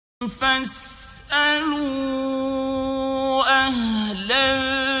فاسألوا أهل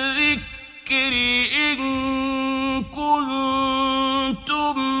الذكر إن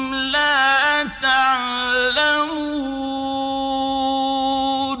كنتم لا تعلمون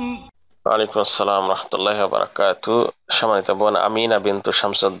ওয়ালাইকুম আসসালাম রহমতুল্লাহি ওয়া বারাকাতুহু। সম্মানিত বোন আমিনা বিনতু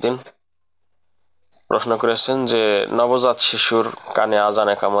শামসুদ্দিন প্রশ্ন করেছেন যে নবজাত শিশুর কানে আজান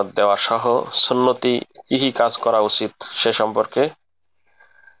একামত দেওয়া সহ সুন্নতি কি কি কাজ করা উচিত সে সম্পর্কে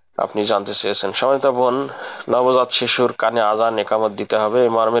আপনি জানতে চেয়েছেন। সম্মানিত বোন, নবজাত শিশুর কানে আজান একামত দিতে হবে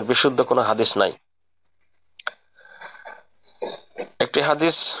এই মর্মের বিশুদ্ধ কোনো হাদিস নাই। একটি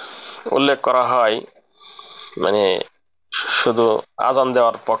হাদিস উল্লেখ করা হয়, মানে শুধু আজান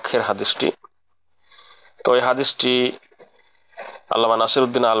দেওয়ার পক্ষের হাদিসটি। তো এই হাদিসটি আল্লামা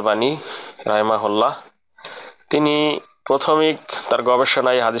নাসিরউদ্দিন আলবানী রাহিমাহুল্লাহ তিনি প্রাথমিক তার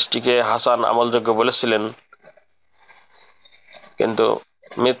গবেষণায় হাদিসটিকে হাসান আমলযোগ্য বলেছিলেন, কিন্তু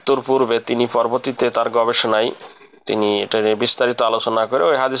মৃত্যুর পূর্বে তিনি পরবর্তীতে তার গবেষণায় তিনি এটা নিয়ে বিস্তারিত আলোচনা করে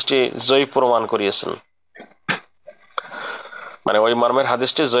ওই হাদিসটি জয়ী প্রমাণ করিয়েছেন। মানে ওই মর্মের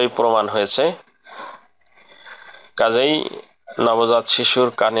হাদিসটি জয়ী প্রমাণ হয়েছে। কাজেই নবজাত শিশুর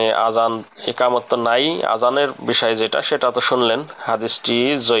কানে আজান একামত তো নাই, আজানের বিষয় যেটা সেটা তো শুনলেন, হাদিসটি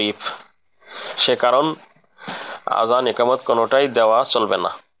জয়ীফ। সে কারণ আজান একামত কোনোটাই দেওয়া চলবে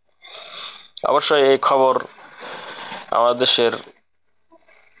না। অবশ্যই এই খবর আমাদের দেশের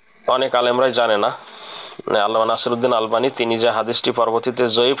অনেক আলেমরাই জানে না। আল্লামা নাসিরউদ্দিন আলবানী তিনি যে হাদিসটি পরবর্তীতে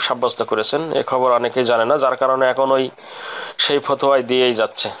জয়ীফ সাব্যস্ত করেছেন এই খবর অনেকেই জানে না, যার কারণে এখন ওই সেই ফতোয়ায় দিয়েই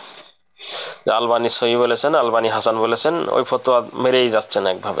যাচ্ছে। আলবানী সহি বলেছেন, আলবানী হাসান বলেছেন, ওই ফতোয়া মেরেই যাচ্ছেন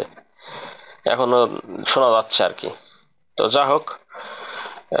একভাবে, এখনো শোনা যাচ্ছে আর কি। তো যা হোক,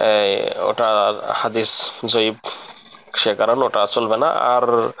 ওটা হাদিস জয়ীব, সে কারণ ওটা চলবে না। আর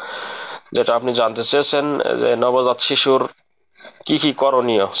যেটা আপনি জানতে চেয়েছেন যে নবজাত শিশুর কি কি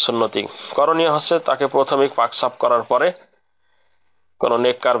করণীয়, সুন্নতি করণীয় হচ্ছে তাকে প্রাথমিক পাক সাফ করার পরে কোনো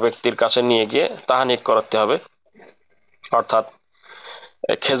নেককার ব্যক্তির কাছে নিয়ে গিয়ে তাহানিক করতে হবে, অর্থাৎ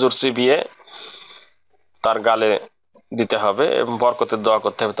খেজুর চিবিয়ে তার গালে দিতে হবে এবং বরকতের দোয়া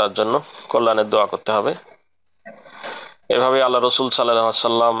করতে হবে, তার জন্য কল্যাণের দোয়া করতে হবে। এভাবে আল্লাহ রসুল সাল্লাল্লাহু আলাইহি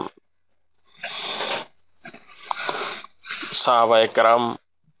ওয়াসাল্লাম সাহাবায়ে কেরাম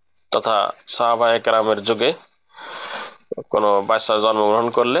তথা সাহাবায়ে কেরামের যুগে কোনো বাচ্চা জন্মগ্রহণ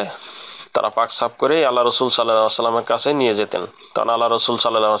করলে তারা পাক সাফ করে আল্লাহ রসুল সাল্লাল্লাহু আলাইহি ওয়াসাল্লামের কাছে নিয়ে যেতেন। তখন আল্লাহ রসুল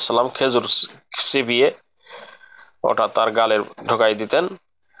সাল্লাল্লাহু আলাইহি ওয়াসাল্লাম খেজুর চিবিয়ে ওটা তার গালে ঢোকাই দিতেন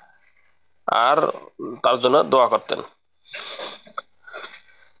আর তার জন্য দোয়া করতেন।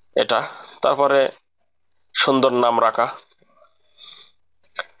 এটা তারপরে সুন্দর নাম রাখা,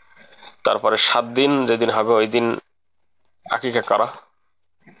 তারপরে 7 দিন যেদিন হবে ওই দিন আকিকা করা।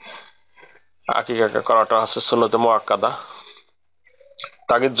 আকিকা করাটা হচ্ছে সুন্নতে মুআক্কাদা,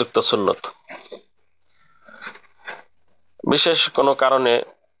 তাগিদযুক্ত সুন্নত। বিশেষ কোনো কারণে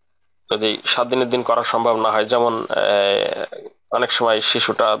যদি 7 দিনের দিন করা সম্ভব না হয়, যেমন অনেক সময়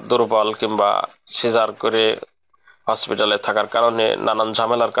শিশুটা দুর্বল কিংবা সিজার করে হসপিটালে থাকার কারণে নানান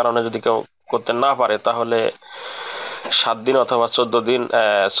ঝামেলার কারণে যদি কেউ করতে না পারে, তাহলে 7 দিন অথবা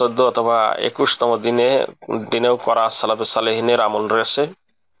 14 অথবা 21তম দিনেও করা সালাফে সালেহিনের আমল রয়েছে,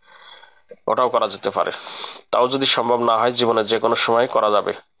 ওটাও করা যেতে পারে। তাও যদি সম্ভব না হয় জীবনে যে কোনো সময় করা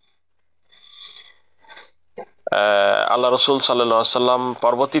যাবে। আল্লাহ রসুল সাল্লাল্লাহু আলাইহি ওয়াসাল্লাম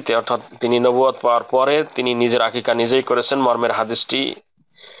পরবর্তীতে অর্থাৎ তিনি নবুয়ত পাওয়ার পরে তিনি নিজের আকিকা নিজেই করেছেন মর্মের হাদিসটি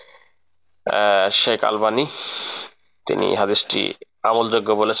শেখ আলবানী তিনি হাদিসটি আমলযোগ্য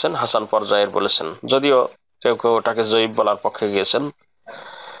বলেছেন, হাসান পর্যায়ের বলেছেন, যদিও কেউ কেউ ওটাকে জয়ীব বলার পক্ষে গিয়েছেন।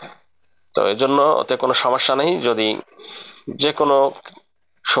 তো এই জন্য ওতে কোনো সমস্যা নেই যদি যে কোনো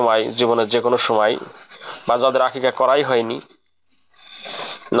সময়, জীবনের যে কোনো সময়, বা যাদের আকিকা করাই হয়নি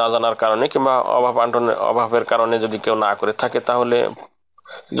না জানার কারণে কিংবা অভাবের কারণে যদি কেউ না করে থাকে, তাহলে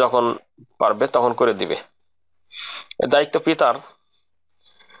যখন পারবে তখন করে দিবে। দায়িত্ব পিতার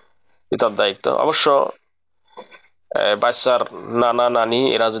দায়িত্ব। অবশ্য বাচ্চার নানা নানি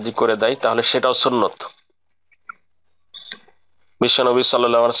এরা যদি করে দেয় তাহলে সেটাও সুন্নত। বিশ্বনবী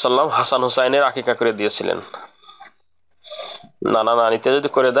সাল্লাল্লাহু আলাইহি ওয়াসাল্লাম হাসান হুসাইনের আকিকা করে দিয়েছিলেন। নানা নানিতে যদি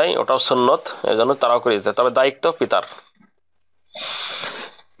করে দেয় ওটাও সুন্নত, এজন্য তারাও করে দিতে। তবে দায়িত্ব পিতার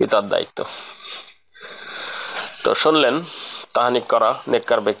দায়িত্ব। তো শুনলেন তাহানিক করা,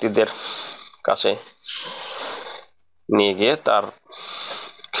 নেককার ব্যক্তিদের কাছে নিয়ে গিয়ে তার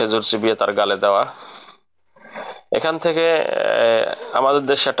খেজুর চিবিয়ে তার গালে দেওয়া। এখান থেকে আমাদের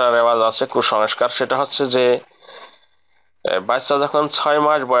দেশে একটা রেওয়াজ আছে, কুসংস্কার, সেটা হচ্ছে যে বাচ্চা যখন 6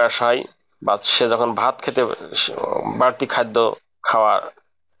 মাস বয়স হয় বা সে যখন ভাত খেতে, বাড়তি খাদ্য খাওয়া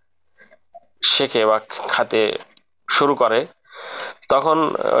শেখে বা খেতে শুরু করে, তখন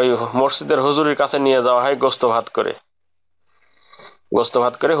ওই মসজিদের হুজুরের কাছে নিয়ে যাওয়া হয় গোস্ত ভাত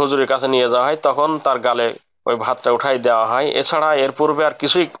করে হুজুরের কাছে নিয়ে যাওয়া হয়। তখন তার গালে ওই ভাতটা উঠাই দেওয়া হয়। এছাড়া এর পূর্বে আর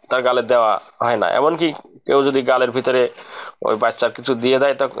কিছুই তার গালে দেওয়া হয় না। এমনকি কেউ যদি গালের ভিতরে ওই বাচ্চার কিছু দিয়ে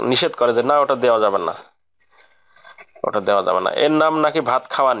দেয় তখন নিষেধ করে যে না, ওটা দেওয়া যাবে না। এর নাম নাকি ভাত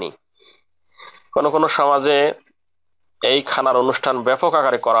খাওয়ানি। কোন কোন সমাজে এই খানার অনুষ্ঠান ব্যাপক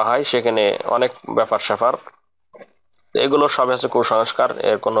আকারে করা হয়, সেখানে অনেক ব্যাপার স্যাপার, এগুলো সব হচ্ছে কুসংস্কার,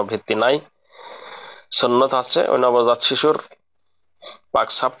 এর কোনো ভিত্তি নাই। সুন্নত হচ্ছে ওই নবজাত শিশুর পাক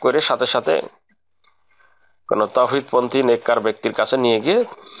সাফ করে সাথে সাথে কোনো তাওহীদপন্থী নেককার ব্যক্তির কাছে নিয়ে গিয়ে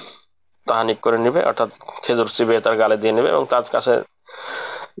তাহানিক করে নেবে, অর্থাৎ খেজুর চিবিয়ে তার গালে দিয়ে নেবে এবং তার কাছে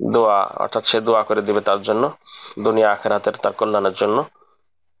দোয়া, অর্থাৎ সে দোয়া করে দিবে তার জন্য, দুনিয়া আখিরাতের তার কল্যাণের জন্য।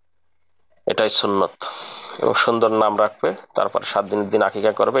 এটাই সুন্নত। এবং সুন্দর নাম রাখবে, তারপর 7 দিনের দিন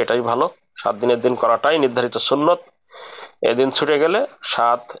আকিকা করবে, এটাই ভালো। 7 দিনের দিন করাটাই নির্ধারিত সুন্নত। এদিন ছুটে গেলে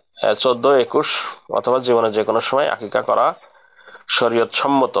 7, 14, 21 অথবা জীবনের যে কোনো সময় আকিকা করা শরীয়ত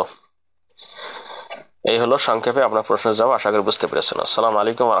সম্মত। এই হলো সংক্ষেপে আপনার প্রশ্নের জবাব। আশা করি বুঝতে পেরেছেন। আসসালামু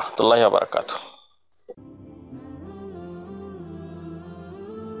আলাইকুম ওয়া রাহমাতুল্লাহি ওয়া বারাকাতুহু।